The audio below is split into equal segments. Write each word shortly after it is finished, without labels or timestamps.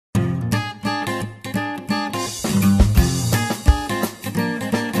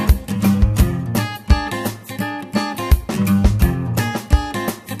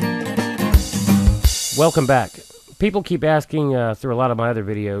Welcome back. People keep asking through a lot of my other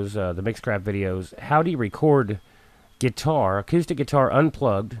videos, the Mixcraft videos, how do you record guitar, acoustic guitar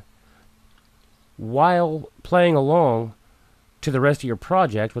unplugged, while playing along to the rest of your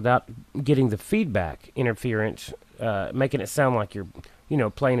project without getting the feedback interference, making it sound like you're,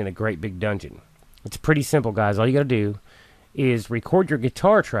 playing in a great big dungeon. It's pretty simple, guys. All you got to do is record your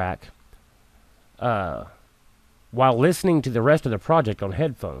guitar track while listening to the rest of the project on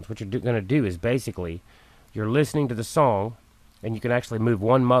headphones. What you're going to do is basically you're listening to the song, and you can actually move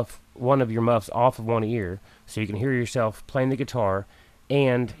one of your muffs off of one ear so you can hear yourself playing the guitar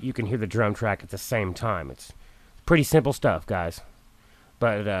and you can hear the drum track at the same time. It's pretty simple stuff, guys.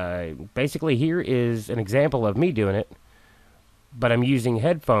 But basically here is an example of me doing it, but I'm using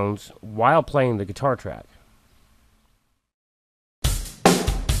headphones while playing the guitar track.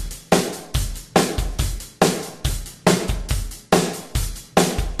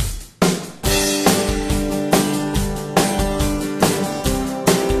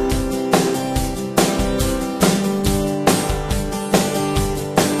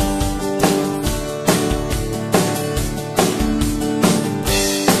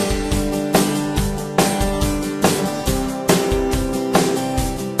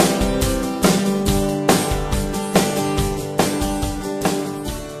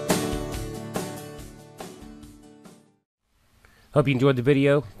 Hope you enjoyed the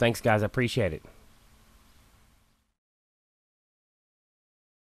video. Thanks, guys. I appreciate it.